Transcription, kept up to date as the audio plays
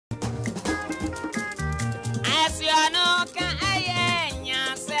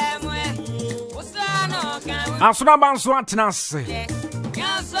Asuna banso atenase.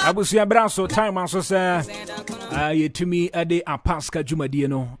 Abusia braso time aso se yetumi ade apaska dwumadie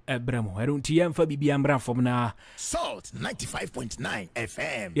no ebremo. Erunti yemfa bibia mbra fom na Salt 95.9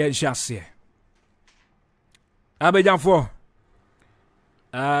 FM. Ye hyase. Abejanfo.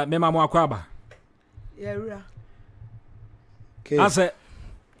 Mema mo akwaba. Yewura. Ase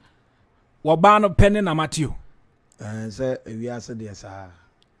woba no penne na Matthew. Say wiase de sa.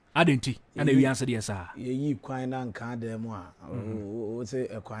 Adenti ana wiase de sa. Yi kwan na nka de mu a o say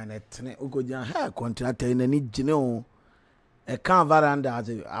e kwan na tene ogojan ha contract na ni gine o e kan varanda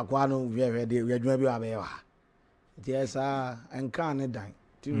ase akwa no we de adwuma bi abe wa. Ti sa enka ne dan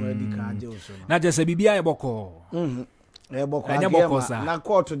ti no adi ka je o so no. Na je se bibia e boko. E boko na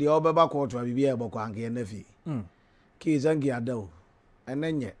court de obeba court wa bibia e boko anke na fi. Ki zangi adawo.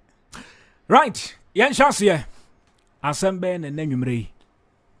 Enenye. Right. Yen shase asembe na nanwumre.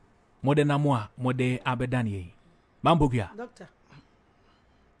 Mode na mo a mode abedanie. Mambogua. Doctor.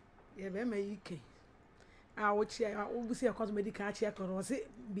 Ye be ma yike. Wo chi obusi akwazo medical achi akoro se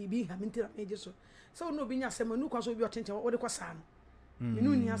bibi ha minti na meje so. So no bi nya asem nu kwaso bi otenche wo de kwasa no.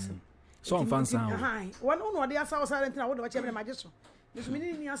 Minu ni asem. So fansa. Hai. Won no de asa osa rent na wo de wache me maje so. Mesu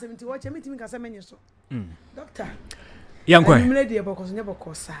mini ni asem nti wo che mitimi ka se menye so. Doctor. Yankwa. Mele de bokoso nya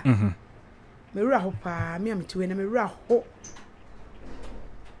bokosa. Mewura ho pa me ametiwe na mewura ho.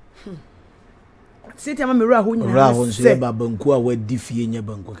 Siti ama mewura ho nyina. Ra ho nso ye ba banku a wadi fie nya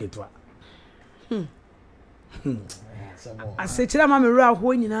banku ketwa. Asetira ama mewura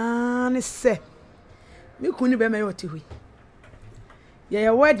ho nyina ne se. Me kunu be me yote hui. Ye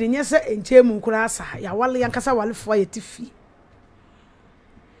wedding nye se enchemu nkura asa. Ya wale yankasa wale fo ye tifi.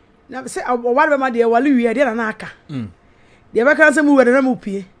 Na se o wale be ma de wale wi de na aka. De be kan se mu wede na mu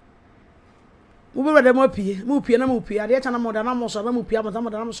pie. Mu be wede mo pie na mu pie. Ade cha na mo da na mo so na mu pie mo da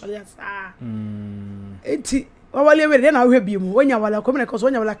na mo so ya sa. Enti wale wede na wo hwe bi mu. Wonya wale ko me ko so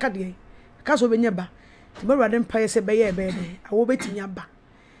wonya wale kade. Ka so be nya ba. Ti be wede mpa ye se be ye be de. Awo be tinya ba.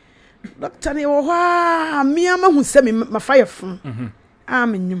 Doctor ne wo ha mi ama hu se me mafaye fun.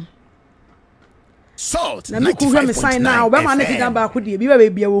 Amenyum. Salt Na me ku hwe me sign na oba ma na ti dan ba ko de bi ba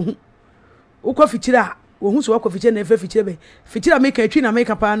bia wo hu. Wo ko fichira wo hu so wo ko fichira na efe fichira be. Fichira me ka twi na me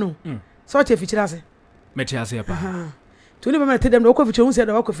ka pa no. So che fichira se. Me tia se pa. To ni ba me te dem wo ko fichira hu se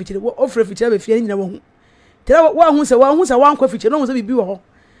da wo ko fichira wo ofre fichira be fie nyina wo hu. Tera wo hu se wa ko fichira no hu se bibi wo ho.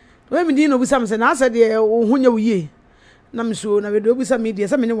 We mi din no busa me se na asa de wo hu nya wo ye. Na me so na we do busa me de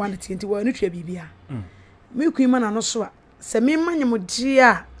se me ne wan ti wo anu twa bibia. Me ku ima na no so a se me manyem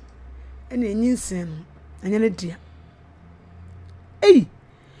dia ene nyinsen no anya ne dia. Ei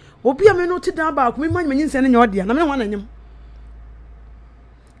obi a me no ti dan ba ko me manyem nyinsen nya odia na me wan anyem.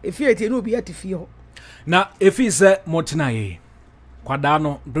 Efi eti no obi ati ho. Na efi se motina ye. Kwada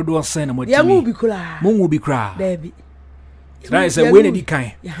no dodo sen na motimi. Ya ngu bi kula. Mo ngu bi kra. Dabi. Try say we ne di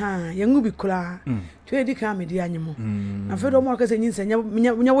kan. Ya ngu bi kula. To di kan me di anyem. Na fe do mo ka se nyinsen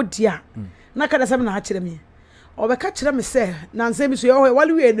nya wo dia. Na kada se me na ha kire me. Obeka kire me se na nse bi so ye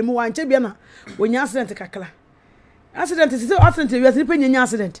wale wi eni mu wanche bia na wonya accident kakla. Accident is accident we asi penya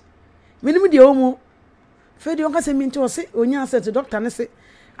accident. Minimu de omo. Fe de onka se mi nti o se onya accident doctor ne se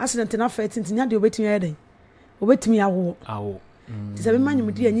accident na fa tinti nya de obetimi ayeden. Obetimi awo. Awo. Ti se me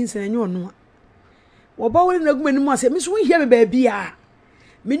manyum de anyi nsen anyo no. Wo ba wole na guma ni mu ase me so hia me ba bia.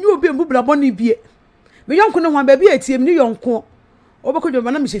 Me nyu obi mbubla boni bie. Me yonko no hwan ba bia etie me ni yonko. Obeko de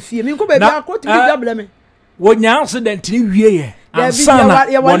ba na me se fie. Me nko ba bia akoti bi dabla me. Wonya accident ni wie ye. Ansana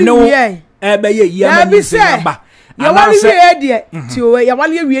wono ebe ye ya ma se ba. Ya wale wie de ti o ya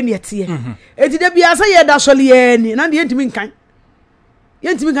wale wie ne tie. Eti de bia se ye da sole ye ni na de yentimi nkan.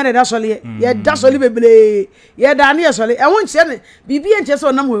 Yentimi kan da sole ye da sole beble ye da ne ye sole e won che ne bibi enche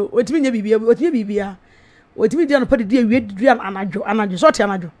so nam otimi nya bibi otimi bibia otimi dia no pade dia wie dia anajo so te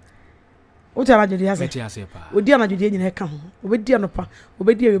anajo o te anajo dia se o dia anajo dia nyina ka ho obedi no pa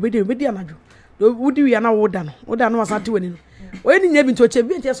obedi anajo wudi wi na woda no asante wani no o eni nya bi nto che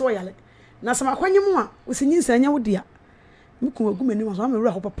bi enche so yale na sama kwanyem a o sinyi nsanya wodia miku agumeni mo so am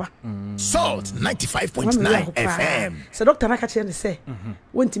wura ho papa. Salt 95.9 FM. Se doctor na ka che ne se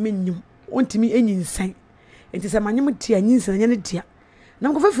wontimi nyum wontimi enyi nsan enti se manyem dia nyi nsan nya ne dia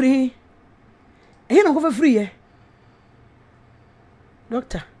na ko fafiri na ko fafiri ye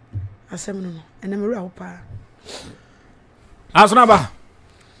doctor asem no ena me wura ho pa asuna ba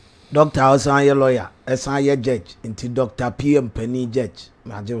Doctor Asante lawyer, Asante judge, into Dr. PM Penny judge,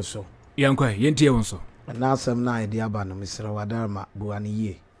 Majo so. Yankwa, yentie wonso. Na asem na idea ba no Mr. Wadarma buani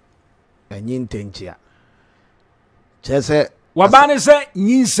ye. Enyi ntenchia. Chese wabane se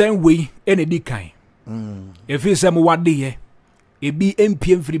nyinsen we ene di kan. Efi se mo wade ye. ebi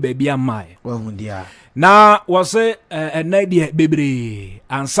empiem free baby amae wahu dia na wose enai de bebre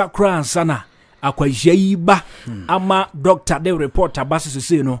ansakra ansana akwahia yi ba ama doctor de report abase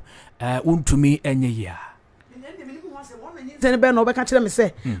sese no untumi enye ya tene be no be ka kire me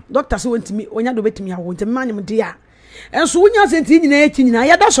se doctor se wontimi onya do betimi awo ntimi manyem de ya enso wonya senti nyina echi nyina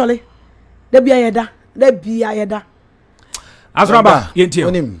ya da sole da bia ya da Azraba yentie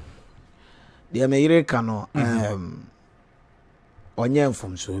onim de me yire ka no onye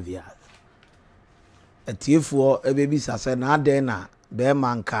mfom Sovia atiefo ebebi sase na aden na be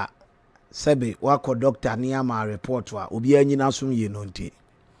manka sebe wako doctor ni ama report wa obi anyina som ye no nti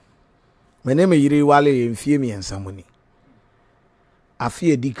mene me yire wale mfie mi ensamuni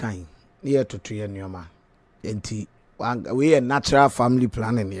afie dikan ne ye toto ye nyoma enti we a natural family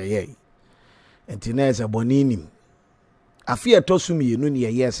planning ye enti na ese bonini afie to sum ye no ne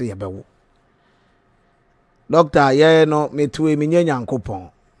ye se ye bewo doctor ye no metuwe mi nyankopon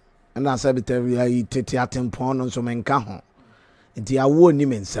na sabe tawi tete atempon no so menka ho nti awo ni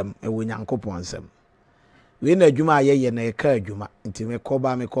mensam ewo nyankopon nsam we na adwuma ye na eka adwuma nti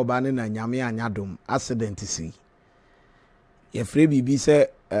mekoba ne na nyame anyadom accident si ye free bibi se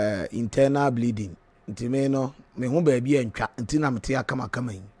internal bleeding nti me no me ho ba bi antwa nti na mete akama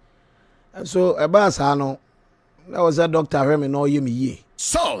kama yi so eba sa no na was a doctor hwe me no ye me ye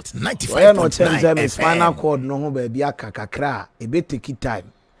Salt 95.9 FM. Spinal cord no ho ba bi akakakra e be take time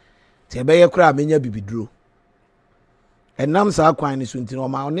te be ye kra menya bibiduro enam sa kwan ni so nti no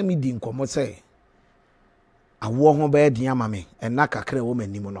ma onem di nkomo se awo ho ba di ama me enna kakra wo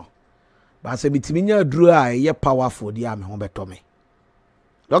manim no ba se bitimi nya duro a ye powerful di ame ho beto me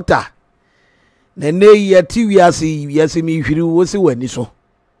doctor na ne ye ti wiase mi hwiri wo se wani so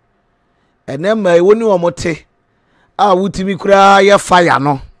enem ma wo ni wo mote a wutimi kura ye fire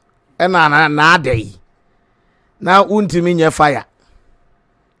no ena na adai na untimi nye fire.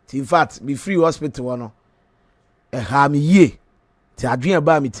 In fact be free hospital wono ha me ye ti adwen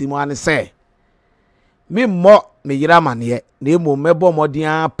ba me timo ane se me mo me yira mane na emo mebo modin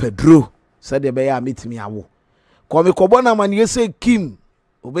a pedro se de be ya metimi awo ko me kobo na mane se kim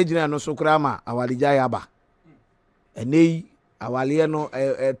obegina no so kura ma awalija ya ba enei awale no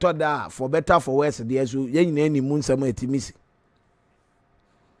toda for better for worse de so yenyina ni mu nsam atimisi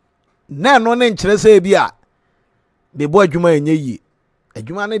na no ne nkyere se bia be bo adwuma enye yi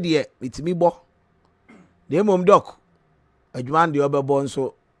adwuma ne de mitimi bo de mom doc adwuma de obebo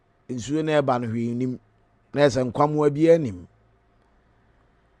nso nsuo na eba no hwenim na ese nkwamwa bi anim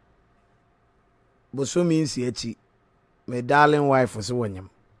boso mi nsi achi my darling wife so wonyam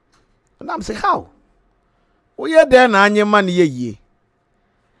and I'm say how oye de na anyema ne yeye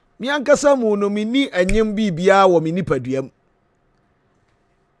mi ankasa mu no mi ni anyem bibia wo mi nipaduam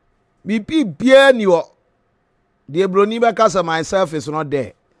mi bibia ni wo the broni be kasa myself is not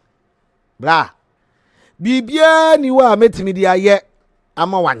there bra bibia ni wa metimi dia ye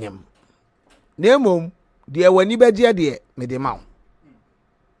ama wanyem na emom de wani beje de me de mawo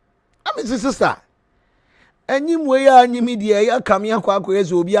ami sister anyim we ya anyim de ya kam ya kwa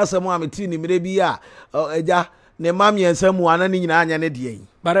ezo obi asem a meti ni mire bi a eja ne mam yensam wana ni nyina anya ne de yi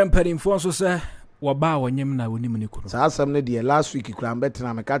bare mparimfo so se wo ba wanyem na wonim ne kunu sa asem ne de last week kura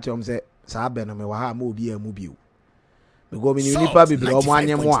mbetena me ka chom se sa be no me wa ha ma obi amu biu me go mi nipa bibire omo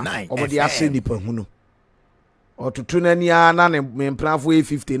anyem a omo de ase nipa hunu otutu nani a na ne mpranfo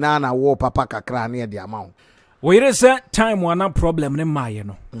 50 na wo papa kakra na de ama wo wo yire se time wana problem ne maye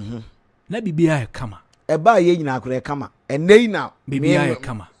no na bibia e kama e ba ye nyina akure kama enei na bibia e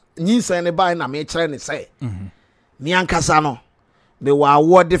kama nyinsa ne ba na me kire ne se mi ankasa no me wa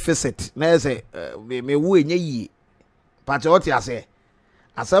wo deficit na se me wo enye yi patrioti ase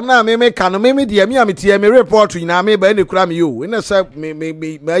asem na me ka no me de mi ametie me report nyina me ba ne kura me yo ina se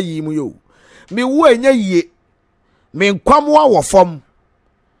me yi mu yo me wo enye yi me nkwamwa wo fom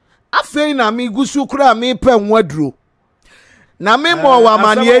afei na me gusu kura me pa nwaduro na me mo wa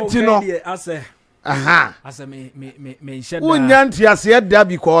mane eti no aha asa me sheda unyanti ase da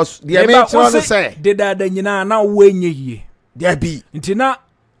because de me tro no say de da nyina na wo enye yie de bi nti na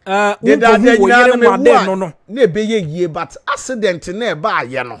de da nyina me wo no na be ye yie but accident na e ba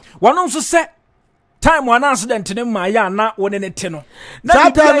ye no wono nso se time one accident ne ma ya na wone ne te no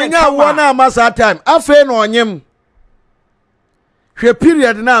na time nya wo na ma sa time afei na onyem hwe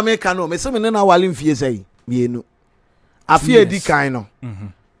period na me ka no me se me na wale mfie sei mienu afie di kan no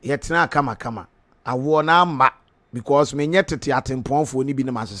yetena kama awo na ama because me nyetete atemponfo ni bi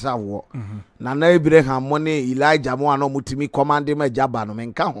na masesa awo na Abraham mo ne Elijah mo ano mutimi commande ma jaba no me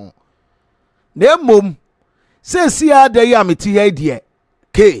nka ho na emom se si ada yi ameti ya die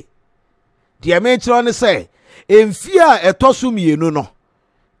ke die me kiro ne se Emfia etoso mienu no.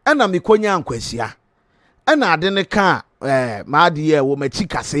 Ena mikonya ankwahia. Ena ade ne ka maade ye wo machi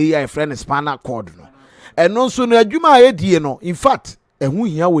kase ye friend spinal cord no. Eno nso no adwuma edie no. In fact, ehu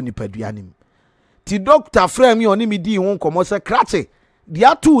hia wo nipadua nim. Ti doctor frame me oni mi di won komo se krache.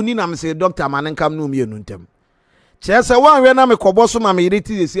 Dia tu ni na me se doctor manenkam no mienu ntem. Chese wan we na me kobo so ma me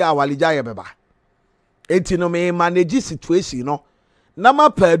ireti esi awalija ye beba. Enti no me manage situation no. Na ma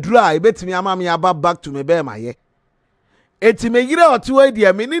paduru a ebetimi ama me aba back to me be ma ye. Enti me yire otu we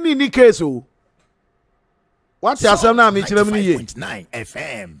dia me ni case o. What ya asem na me kirem ni ye. 95.9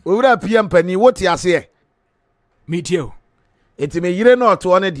 FM. Owura PM pani what ya se? Meetio. Enti me yire na otu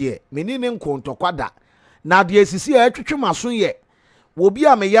one de me ni nkontokwada. Na de esisi a atwetwe maso ye. Wo bi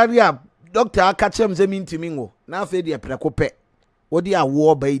a me yare a doctor aka chem ze mintimi ngo. Na afa de prekope. Wo di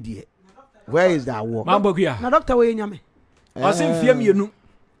awo ba die. Where is that war? Mambokuya. Na doctor we nyame. Osim fie mienu.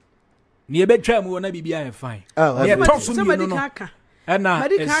 Ni ebetwa mu na bibia e fine. Ye toso mienu no. Na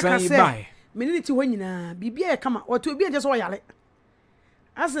esan bai. Menini ti ho nyina bibia e kama. Wato obi anje so yale.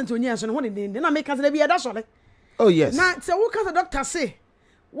 Asante onye so ne ho ne na make ka se bia da so le. Oh yes. Na se wo ka doctor say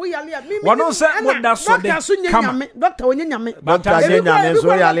wo yale a me. Wono se mo da so de. Doctor so nyame. Doctor onye nyame. Doctor nyame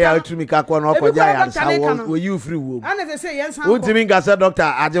so yale a tumi ka ko no ko ja ya sa wo you free wo. Ana se say yensan. Wo timi ga se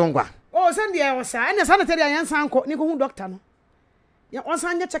doctor aje nkwa. Oh, send the hour, sir. And the sanitary and sanko, Nico doctor. No, ya once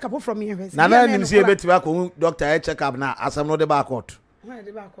I check up from here. Na nim see betima ko doctor check up na asam no de back court. Why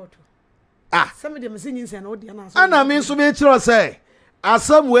the back court? Some of them singing say no dia na. Ana me so be kiro say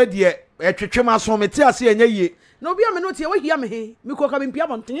asam we de etwetwe maso me ti ase enye ye. No bi am no tie we hia me he. Me ko ka me pia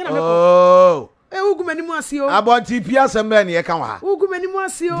bonten na me ko. Oh. Ugu mani mu ase o. Abonti pia asam be na ye ka wa. Ugu mani mu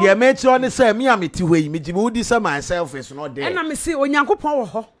ase o. De me kiro ne say me am ti hwe me di me udi say myself is not there. Na me say onyankopon wo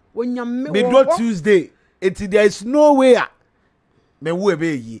ho. Me do Tuesday. There is no way. Me wo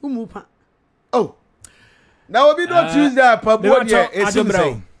ebe yi. Umupa. Oh. Na obi do Tuesday pabo de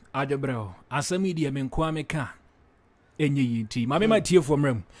esimse. Ajobreo. Asami de me nko ameka. Enye yi nti. Ma me ma tie fo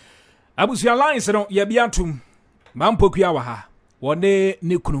mrem. Abusia lines no ye bia tum. Mampokua wa ha. Wone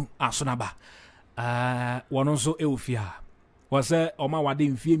ne kunu asonaba. Wono nso e ofia. Wose oma wade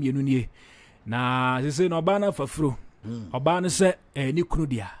mfie mienu nie. Na sese no ba na fafuro. Oba no se ni kunu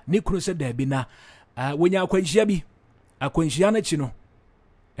dia ni kunu se da bi na wonya akwanhia bi akwanhia na chi no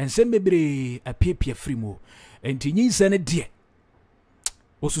ensem bebre apiepia frimo enti nyinsa ne de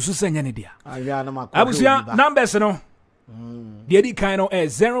osusu senya ne dia abusia numbers no de di kind no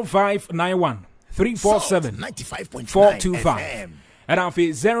 0591 347 95.425 and on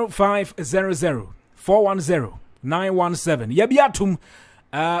 0500 410 917 yabiatum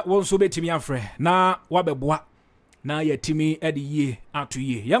won so betimi afre na wabeboa na yetimi ediye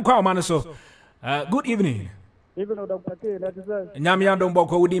atuye yankwa o man so good evening even Dr. K that is nyame andom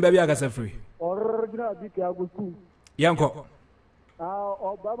boko wudi baby akasa free original big agogo yanko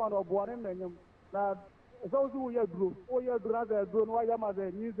obama no boare menyum na so so ya duro na za duro no ya ma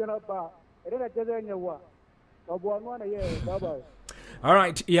za ni zena ba ere teze nyewa oboano na ye baba. All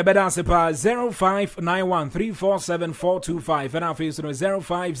right, you better answer 0591347425 and our face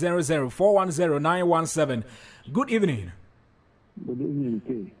 0500410917. Good evening. Good evening,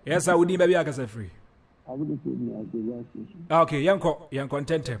 K. Yes, I would need baby akasa free. I would say okay, young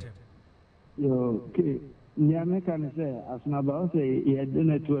content. Yo, K. Nyame kan say asnaba say ye de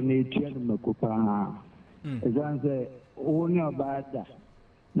na to na etua de makopa. Ezan say oni obada.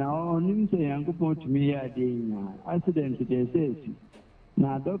 Na onim say yankopon tumi ya de nya. Accident dey say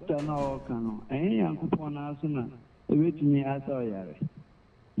na doctor na okano yankopon na so na ebetumi asa oyare.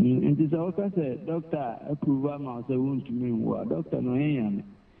 Nti say okase doctor approve am say wontumi nwa doctor no yame.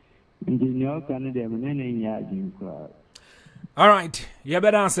 Nti ni okano de me na nya ajin kwa. All right, you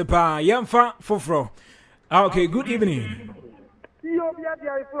better answer pa yamfa foforo. Okay, good evening.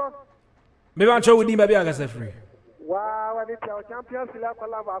 Maybe I'm sure we need baby akasa free. Wow, when it's our champions la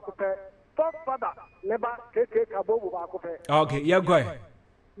kola ba ko pe. Top father leba keke kabobu ba ko pe. Okay, yeah go ahead.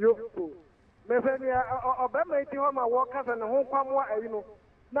 Yo. Me fe ni obema ti ho ma wo kasa ne ho kwamo ayi no.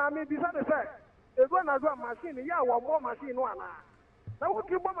 Na me bisa de say, ego na zo machine ya wo mo machine no ana. Na wo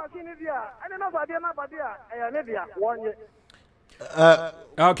ki bo machine dia, ene na za dia na ba dia, eya ne dia wonye.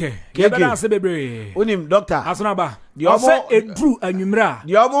 Okay. Keke ase bebre. Unim doctor. Asonaba. The omo edru anwumra.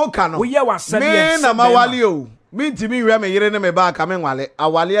 The omo kano. We ye wasade. Me na mawali o. Me ntimi wi me yire ne me ba ka me nwale.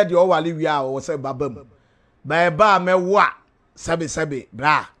 Awale de o wale wi a o se babam. Ba ba me wa sabe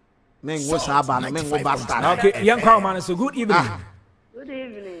bra. Me ngo sa ba na me ngo bastard. Okay, young crowd man so good evening. Good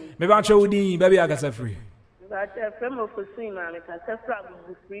evening. Me ba cho udi baby akasa free. But from of Fusin man ka sefra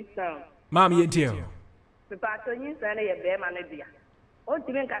bu free sound. Mama yentie. Me pa to yin say na ye be man dia. O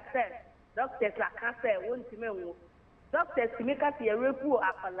ti men ka say doctors aka say wontime wo doctors kimi ka say repu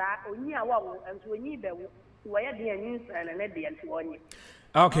akala onyi awa wo enso onyi bewo woyɛ de anyinsa na ne de ante wonye.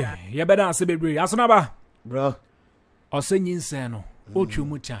 Okay, you better answer bebre. Asanaba. Bro. Ose nyinsa no otwu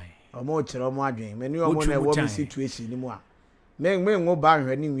mu chan. Omo kire omo adwen. Mani omo na wo situation ni mu a. Me ngo ba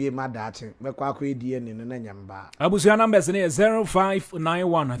hwe ni wie ma daate. Mekwa akọ edie ni no na nyamba. Abusia numbers ne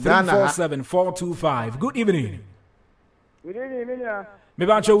 0591 347 425. Good evening. Good evening. Me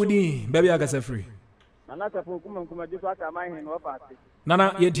ba cho wudi baby agasa free. Nana tapo kuma jiso aka mai hin wo party.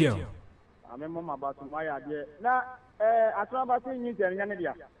 Nana yetie. Amemo mabatu maya de. Na atraba tin yin tere nyane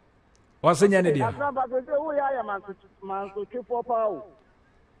dia. Wase nyane dia. Atraba se wo ya manso kifo pa o.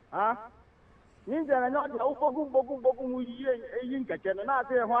 Ha? Yin tere nyane dia bogu mu yin keke na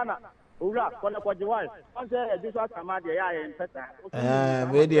ase ho na. Ura kona kwaji wai. On se jiso aka ma de ya yin peta.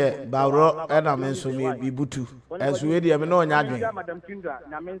 We de bawro e na men so mi butu. Enso we de me no nya adwen. Madam Kindra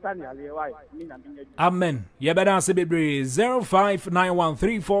na men sa ne ale wai. Amen. You better answer bebre 0591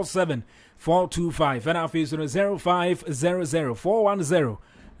 347 425 and our face on 0500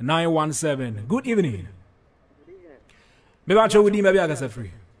 917. Good evening. Me ba cho wudi me bia gasa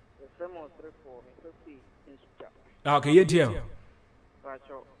free. Okay, yetio.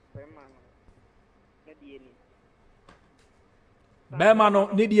 Be mano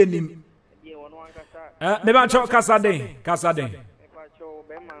ni die nim. Me ba cho kasa den.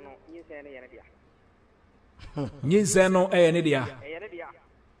 Nyinse no ne dia.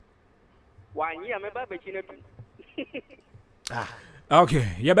 Okay,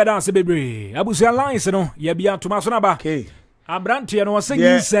 you better answer bebre. Abusia lines no, ye bia toma so na ba. Okay. Abrantie no wase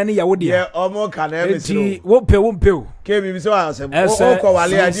nyinse ne ya wo dia. Yeah, omo ka na me tiro. Enti wo pe. Okay, mi so asem. O ko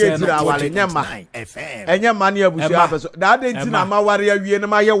wale ade tira wale nyama. Enya ma na abusia apeso. Da ade nti na ma ware awie na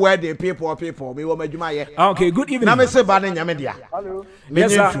ma ye wedding people me wo madwuma ye. Okay, good evening. Na me se ba na nyame dia. Hello.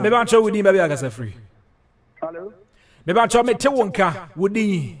 Yes sir, me ba cho wudi baby agasa free. Hello. Me ba cho me te wonka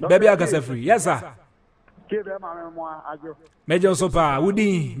wudi baby agasa free. Yes sir. Ke be ma me mo ajo. Mejo so pa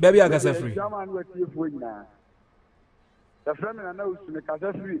wudi baby agasa free. Jaman we tie fo nyina. The friend na usu me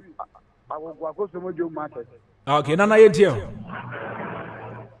kasa free. Agogo akoso mo jo market. Okay, nana yetio.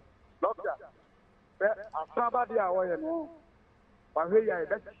 Doctor. Be asaba dia wo ye no. Wa hwe ya e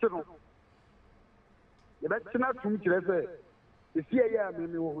be chino. Ye be china tum kire se. Esi ya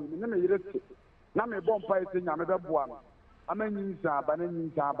me wo hu me yire ti. Na me bompa ite nya me be boa no. Amanyi nsa ba na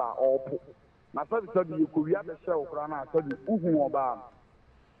nyi nsa ba opo. Na sabi yekowia be hye okra na sabi uhu oba.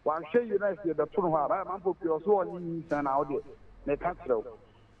 Wa hwe university be to no ha ba man popi oso oni nsa na ode. Me ka kire.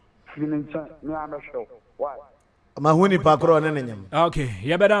 Fini nsa me am hwe. Why? Ma huni pa kro ne nyam. Okay,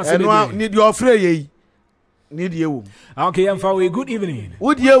 you better answer me. Eno need your free ye. Need ye wom. Okay, I'm for good evening.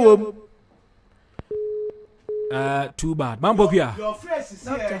 Would ye wom? Too bad. Mambo pia. Your friends is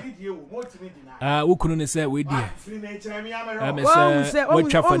here need ye wom. What me deny. Wo kunu ne say we die. Free nature me am Me ro. say wo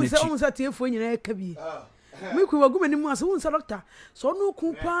twafa ne chi. Omu say tiefo nyina ka bi. Me ku wagu mani mu ase wo nsa doctor. So no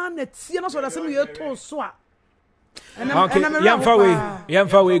ku pa na tie na so da se me ye to so a. Okay,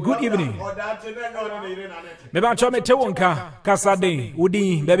 yamfa we good evening. Me ba cho me te wonka kasa den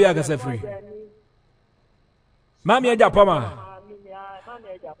wudi baby agasa free. Mami aja pama.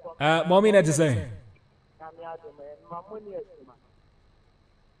 Mommy net say.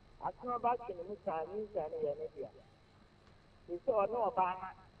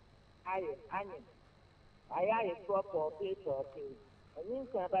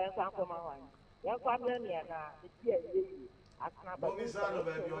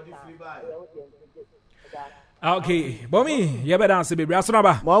 Okay, Bomi, you better answer baby.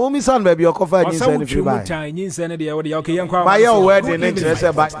 Asanaba. Mommy son baby okofa nyi say ni free buy. Nyi say ne dia we okay yankwa. Buy your wedding in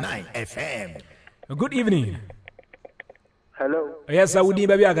say buy. 9 FM. Good evening. Hello. Yes, I would need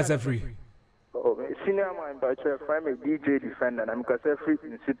baby agasa free. Oh, senior man by church I'm a DJ defender. I'm kasa free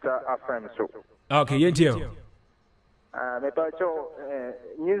in Sita FM so. Okay, yentio. Me pa cho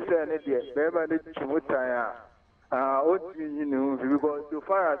nyinsa ne dia beba ne chimuta ya. O you know because so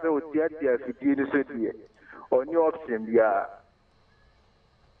far as o dia fidie ne so dia. Only option dia.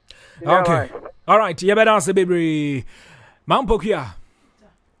 Okay. All right, you better answer baby. Mampokia.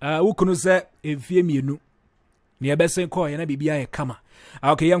 Ukunu se efie mienu. Ni ebesen call ya na bibia ye kama.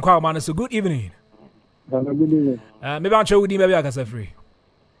 Okay, yankwa man so good evening. Good evening. Me ba cho wudi baby agasa free.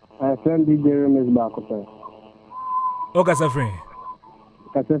 Friend DJ Remes back up. Okasa free.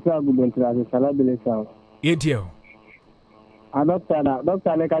 Kasesa Agugo as Salabile sound. Yetio.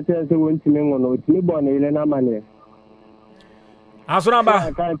 Doctor ne ka tell say won timi ngono timi born ile na mane.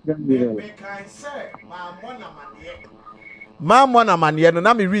 Asunaba. Ma mo na mane no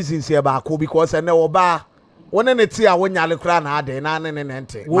na me reason say ba ko because ene oba One ne ti a wonya le kura na ade na ne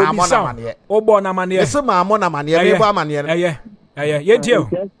nte. Ma mo na mane. Obo na mane. Ese ma mo na mane. Me bo amane. Yentio.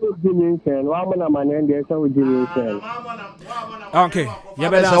 Okay.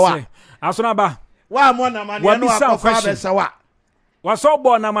 Yebeda. Asuna ba. Wa mo na mane no akwafa be sawa. Waso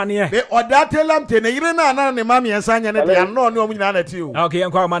bo na mane. Be oda telam te ne yire na ne mame ensanya ne de no ne omunyina na ti o. Okay,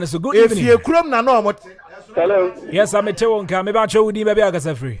 enkwa mane so good evening. Efie kurom na no mo. Hello. Yes, I'm Tewo nka me ba cho wudi be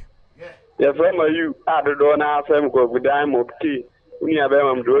akasa free. Yes, from you do na fam go good time okay. Uni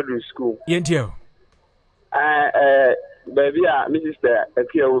abema do school. Yentio. Baby my sister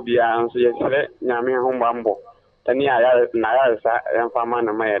Akia will be so yes nyame hombambo. Tani aya na ya sa emfama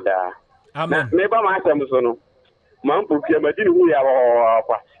na mayeda. Amen. Me ba ma asem so no. Mampo kia madini hu ya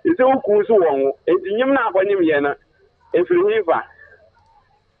wa. Ise uku so won. Etinyim na akwanyim ye na. Efiri hifa.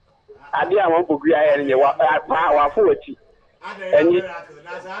 Ade a mampo kia ya nye wa fo wachi.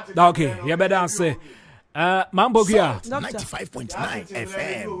 Okay, you better say. Mambo kia 95.9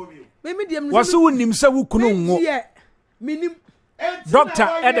 FM. Wasu unim se wukunu ngo. Doctor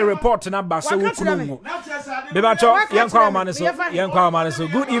at the report na ba se wukunu ngo. Bebacho yankwa mane so.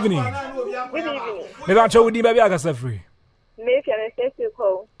 Good evening. Good evening. Bebacho wudi baby akasa free. Me kere se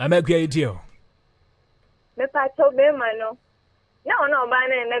ko. Amakia itio. Me pacho be mano. Ya ona oba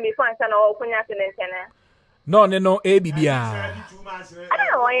na me fa nsa na okunya tenentene. No ne no bibia.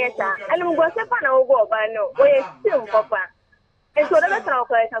 Ah oyeta. Anu go se pa na ogo oba no. Oye sim papa. Eso da betra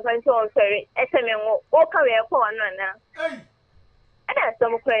ko esa kan so sorry. Esemenwo o ka we ko anu na. Ana so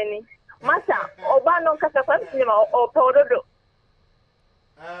mo kwani. Masa oba no kasa kwa sinima o pododo.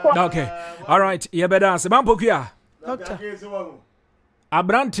 Okay. All right. You better say Mampokia. Doctor.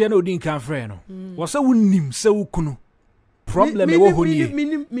 Abrantie na odin kan frɛ no. Wo se wunim se wukunu. Problem e wo honi.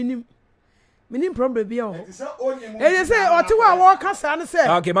 Minim problem bi o. E say otiwa wo kasa no say.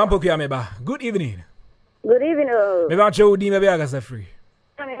 Okay, Mampokia meba. Good evening. Good evening. Me ba cho odin be akasa free.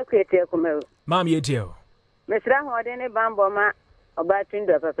 Ami kwete ko me. Mam yetio. Mesra ho de ne bambo ma oba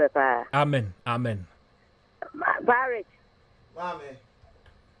twindo papa. Amen. Amen. Barrett. Mame.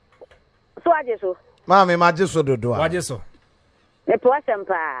 So ajeso. Mame ma jeso dodo a. Wajeso. Me po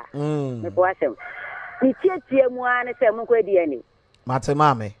asempa. Me po asem. Ni tietie mu ane se mu kwadi ani. Mate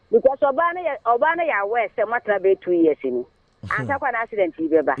mame. Because oba na ya we se matra be 2 years ni. Anta kwa na accident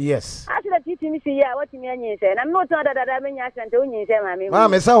ibe ba. Yes. Accident timi si ya watimi anyi se. Na no to dada menya accident onyi se mame.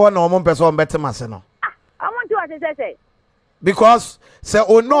 Mame se ho na omo mpese o mbete mase no. I want to say. Because se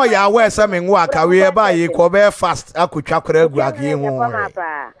ono ya we se me nwo aka we ba yi ko be fast akotwa kora agu age hu.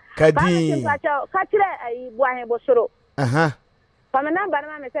 Kadi. Ka kire ai bu ahe bo soro. Pame number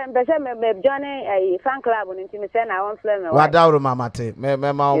na me say mpese me join ai fan club no ntimi say na won flame me. Wa dawro mamate. Me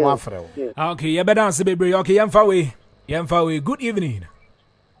ma won afre. Okay, you better dance bebre. Okay, yemfa we. Good evening.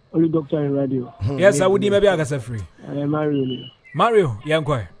 Only doctor in radio. Yes, I would maybe akasa free. Mario,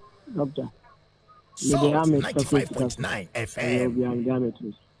 yankwa. Doctor. Salt 95.9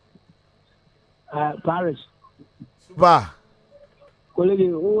 FM. Paris. Super. Colleague,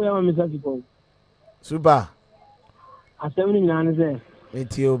 who am I Mr. Super. Assembly man say.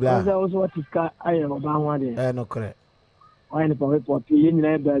 Etio bla. Also what is I am about one day. No correct. Why in the report you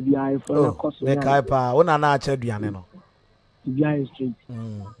need baby I for the cost. Me kai pa, una na ache duane no. Behind street.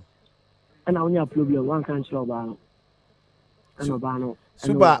 And I only a problem one can't show about. No.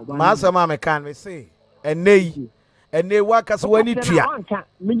 Super, master mama can we say. Ene waka so wani tua.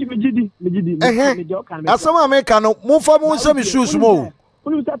 Mejidi. Asama me kan no mo fa mo nsam shoes mo.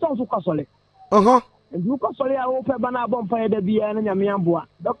 Unu ta ton so kwasole. Ndu kwasole a wo pe bana bom fa da bia na nyame aboa.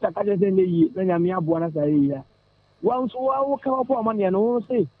 Doctor ka je say na yi na nyame aboa na sa yi ya. Wa nso wa wo ka po ma ne no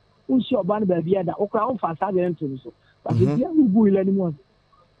say. Unshi oba na ba bia da. Okra on fa sa de nto so. Ba bia bu ile ni mo.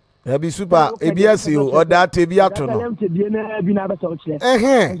 Ebi super ebiasi o oda tebi ato no.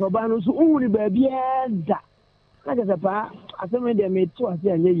 So ba no so uni ba bia da. Na je pa aseme de me to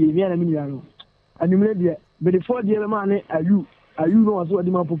ase anye ye mi na mi nua no. Animle de be the 4 de ma ne ayu no so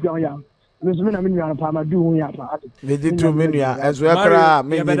de ma poku ya. Me so me na mi nua pa ma du hu ya pa. Me di to me nua enso e kra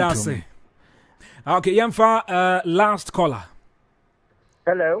me di. Okay, yemfa last caller.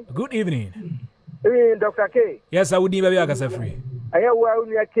 Hello. Good evening. Dr. K. Yes, I would need baby akasa free. I have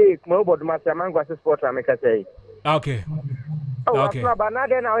one cake, my board master mango sport I make a say. Okay. Okay. But now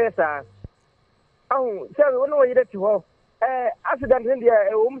then yes sir. Oh, so we know you that you accident in the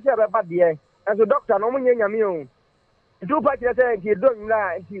home server bad there. And so doctor no mun nya mi o. Do party say he don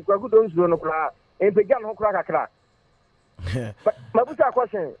na he kwagu don so no kra. E pegan ho kra kakra. But my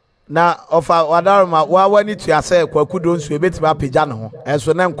question. Na ofa wadarma wa wani tu ase kwaku don so ebeti ba peja ne ho.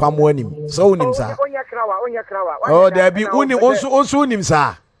 Enso na nkwamo anim. So unim sa. Onya krawa. Oh, there be uni onso unim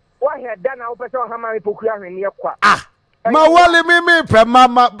sa. Why here dana wo pese o hama ipokua hwene kwa ma wale me pe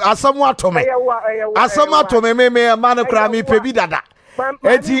mama asamu atome asamu atome me ma no kra me pe bi dada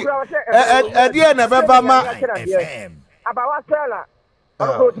eti e na beba ma abawa sala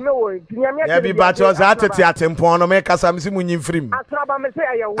ko time wo tinyame ya bi ba cho za tete atempon no me kasa msi munyi mfrim asraba me se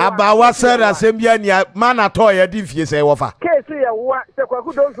ayewo abawa sala sembia ni mana to ya di fie se wo fa case yewo se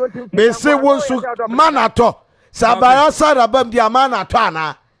kwaku don so tim be se wo su mana to sabaya sala bam di amana to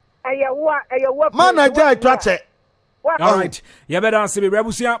ana ayewo mana ja twache. All right. You better say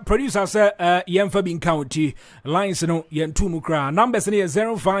Rebusia producer say Yemfa bin county lines no yentu mukra numbers ni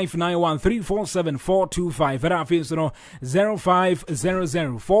 0591347425 era fees no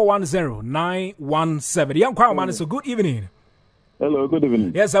 0500410917 Yam kwa man so good evening. Hello, good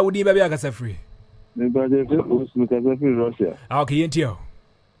evening. Yes, I would be baby akasa free. Me baje free Russia. Okay, yentio.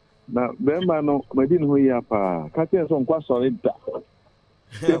 Na bemba no medin ho ya pa. Ka tie so nkwa sori da.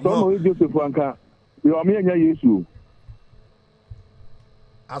 Se to mo Joseph anka yo me nya Yesu.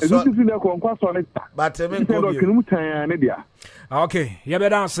 But okay, you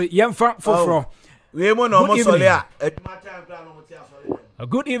better say Yemfa for we mo no mo solia.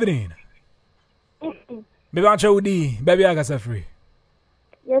 Good evening. Baby Achudi, baby Agasa free.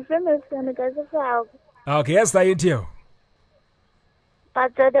 Your friend is gonna go to the okay, yes, I you.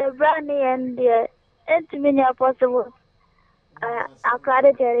 But the brandy and the intimate possible.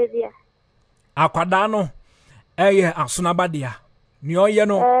 Aquadano area. Aquadano, Asunabadia. Nyoye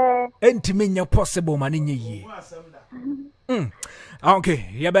no entimi nya possible maninye yi. Okay,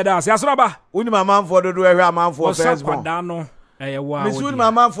 ya beda se asoraba. Uni mama for do ehwe amanfo first born. Osa no wa. Miss uni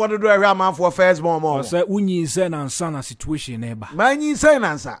mama for do ehwe amanfo first born mo. Osa unyi se na nsa na situation eba. Manyi se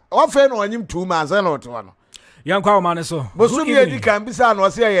na nsa. O fe no onyim 2 months na oto no. Yankwa o mane so. Bosu bi edi kan bisa na o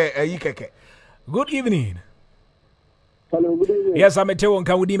se ayi keke. Good evening. Hello, good evening. Yes, I'm Tewon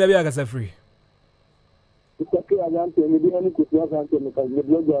ka wudi maybe agasa free.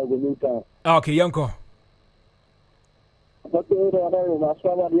 Okay, Yanko.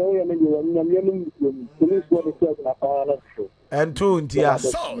 And 2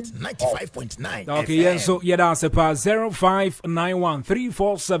 Salt 95.9. Okay, yes, so yeah, that's a pass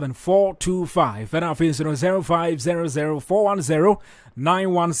 0591347425. And our face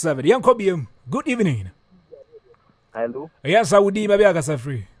 0500410917. Yanko Bium, good evening. Hello. Yes, I would be maybe agasa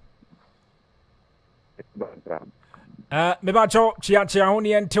free. Me ba cho chia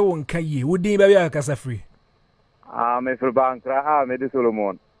honi ente won kai wudi ba bia kasa free Me for bankra me de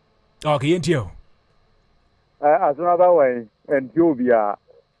Solomon. Okay, entio. Asuna ba wen Ethiopia.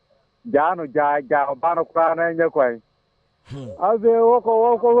 Jano ja bano kwa na nya kwai. Aze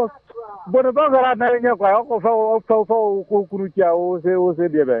woko bono bangara na nya kwai oko fo kurukia o se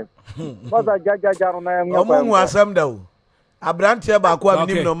de be. Basa ja no na nya kwai. Omu asam da o. Abrantie ba kwa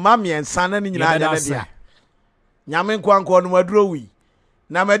minim no mamien sana ni nyina anya dia. Nyame nkwanko no maduro wi.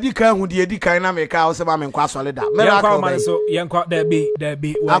 Na madika hu de edikan na meka o se ba menkwa solida. Miracle man so yenkwa there be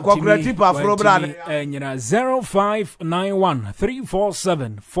akwakurati pa fro bra nyina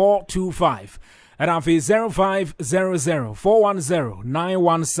 0591347425 and I'm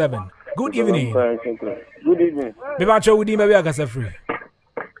 0500410917. Good evening. Good evening. Me ba cho wudi maybe akasa free.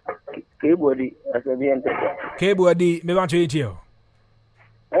 Kebodi asabiente. Kebodi me ba cho yitio.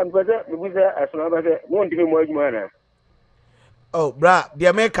 Mpasa bibuza asonaba se mo ndime mo adwuma na. Oh bra, the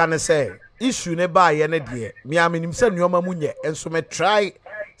American say issue ne ba ye ne de. Me aminim se nuoma munye enso me try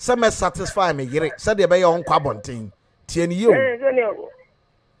se me satisfy me yire. Se de be ye on kwabonten. Tie ni yo.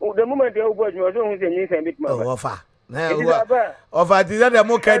 The moment you go adwuma so hu se nyi se bit ma. Oh ofa. Na ofa ti de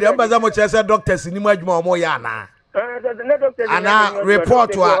mo kai de mpasa mo chese doctors ni mo adwuma o mo ya na. Ana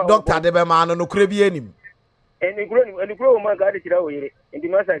report wa doctor de be ma no kure bi enim. Eni kuro ma ga de kira oyire. Ndi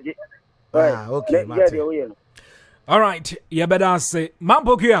massage. Okay. All right, you better say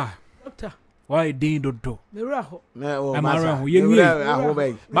Mampokia. Doctor. Why did do? Miraho.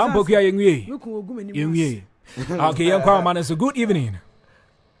 Mampokia yengwe. Okay, young man, so good evening.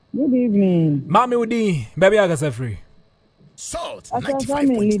 Good evening. Mami Udi, baby Agasa free. Salt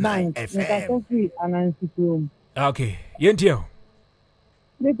 95.9 FM. Okay, yentio.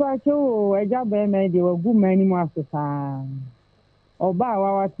 Nipa cho eja be me de wagu mani mu asesa. Oba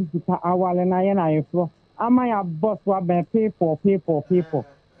wa tikuta awale na ye na yefo. Ama ya boss wa be people.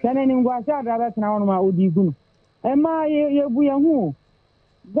 Kene ni ngwa cha dada na wonu ma odi gunu. E ma ye bu ye hu.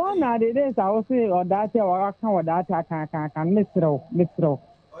 Gona de dey sa o se oda che wa kan oda ta kan misro.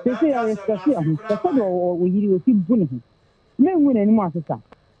 Se ya respect ahu. Se do o yiri o ti gunu. Me nwu na ni mu asesa.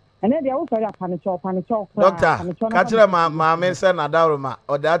 Ene dia wo sori apanicho. Doctor, kachire ma me se na dawro ma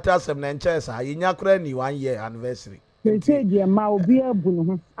oda ta sem na nche sa yinya kura ni 1 year anniversary. say dear ma obi abu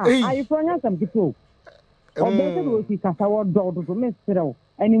no I for nya some people obese do si kasa wo do to me sereo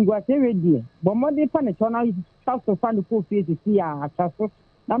ani ngwa se we die bo mo de pa ne chona south of fan ko fi ti ya asaso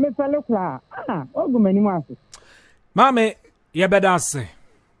na me pele kra ogumani mu aso mame ye beda ase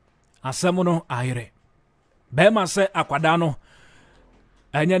asemu no ayire be ma se akwada no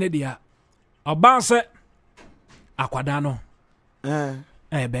anya ne dia oba se akwada no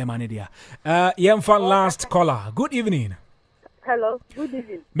be ma ne dia yemfa last caller. Good evening. Hello, good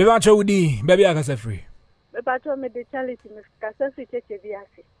evening. Me ba chawudi baby akasa free. Me ba cho me de charity me kasa free cheche bi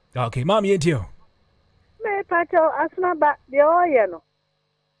ase. Okay, mama yentio. Me pa cho asuna ba de oye no.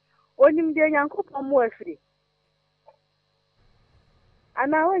 Onim de Nyankopon mu afiri.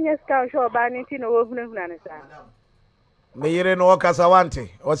 Ana wonye ska sho ba ni ti no wo hunahuna ne sa. Me yire no okasa wante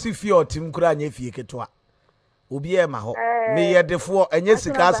osi fie otim kura anya fie ketwa obi e ma ho me yedefo enye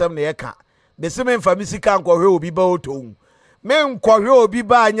sika asem ne yeka be se me mfa mi sika nkohwe obi ba oton me nkohwe obi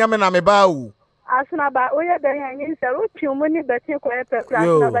ba anya me na me ba wu asuna ba oye be anya nse ro twumu ni beti ko e pe kura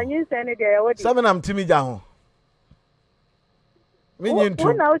asuna ba nse ne de ye wodi sabe na mtimi ja ho me nyintu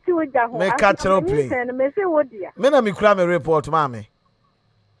wona oti wo ja ho me ka chero play me se wodi ya me na me kura me report ma me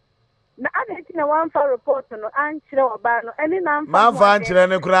na adeti na one for report no anchire oba no eni na ma fa anchire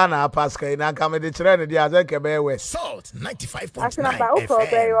ne kura na pascal na ka me de chire ne dia ze ke be we Salt 95.9 asuna ba o ko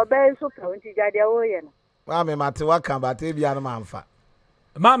be oba so ka unti jade wo ye no ma me mate waka ba te bia no manfa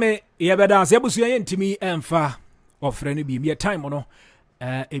mame ye beda ase abusu ye ntimi emfa ofre no bi me time no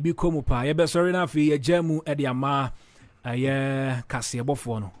ebi komu pa ye be sorry na afi ye jamu e de ama ye kase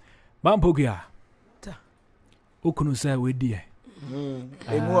ebofo no bampogua ta okunu sa wedi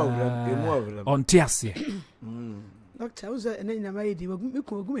emu awura on tiase doctor uzo ene nyama yedi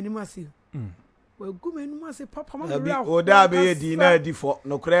wagu meni mase wagu meni mase papa ma bi oda be yedi na adifo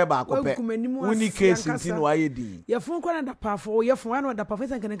no kra ba akopɛ uni case nti no ayedi ye fun kwa na da pafo ye fun na da pafo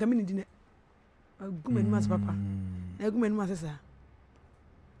san kan mini dine wagu meni mase papa wagu meni mase sa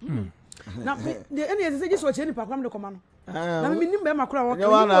na de ene ye se je so che ni pakwa me koma no na me nim be makura wo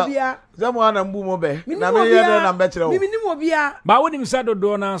kan obia zamo ana mbu mo be na me ye na mbe kire wo me nim obia ba wonim sa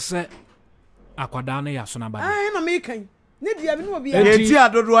dodo na se akwada na ya so na ba na me kan ne dia me nim obia eti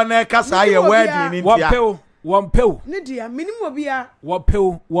adodo na kasa ye wedding ni ntia wonpew ne dia me nim obia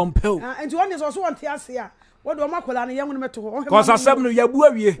wonpew enti won so so won tia se a wo do makola na yenwu meto ho ko sasem no yabu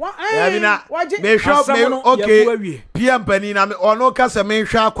awie ya bi na me shop me okay PM pani na me ono kasa me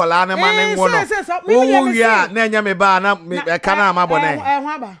hwa akola na ma ne ngo no wo wia na enya me ba na me ka na ma bone ho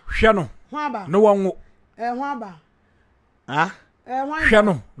aba hwe no ho aba no wonwo ho aba hwe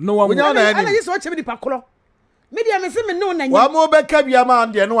no no wonwo ana yi so chebe di pakolo me dia me se me no na nyi wa mo be ka bia ma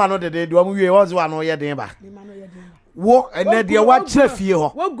de no ano de wa mo wie wo zo ano ye den ba wo ene de wa kire fie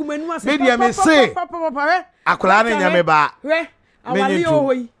ho wagumanu ase media me se akola na nyame ba we awale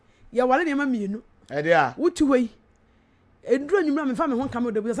hoyi ya wale ne ma mienu e de a wutu hoyi eduru anyumra me fa me ho nkame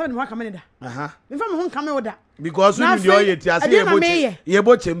oda bu sa me ho nkame ne da me fa me ho nkame oda because you dey oye ti ase ye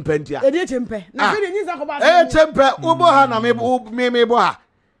bo chempantia e de chempe na fe de nyi za ko ba chempe ubo ha na me bo ha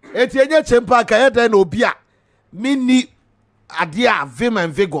eti enye chempa ka ye den obi a mini ade a vim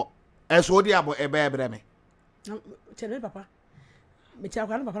and vigor eso de abo ebe ebre me chene papa me cha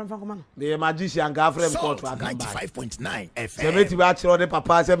kwa na papa mfa koma no the magician ga frame court wa kan 95.9 FM semeti ba chiro de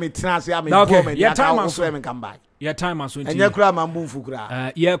papa se me tena se am government ya time so me come by ya time aso nti enye kura mambu mfu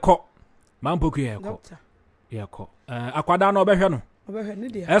kura ye ko mampoku ye ko akwada na obehwe no ne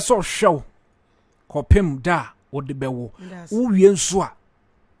dia eso hwew kopem da wo de bewo wo wie nso a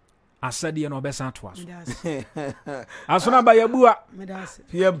asade no obesa to aso asona ba yabua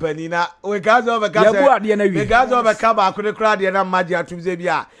PM pani na we gazo be gazo yabua de na wie we gazo be ka ba kure kura de na maji atumze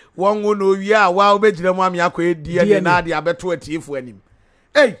bia wonwo no wie a wa obejire mu amia ko edi na de abeto atiefo anim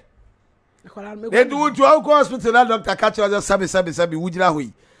hey they do to hospital na doctor catch us sabi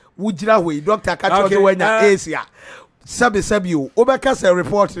wujira hoyi doctor catch us wanya asia sabi o obeka say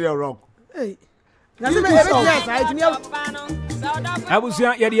report there wrong hey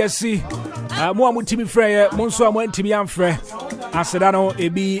abusia ye de asi mo amutimi frɛ mo nso amo antimi amfrɛ aseda no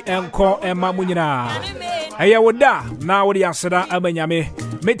ebi enko ema mo nyina eye woda na wo de aseda amanyame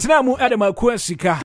metena mu adama ku asika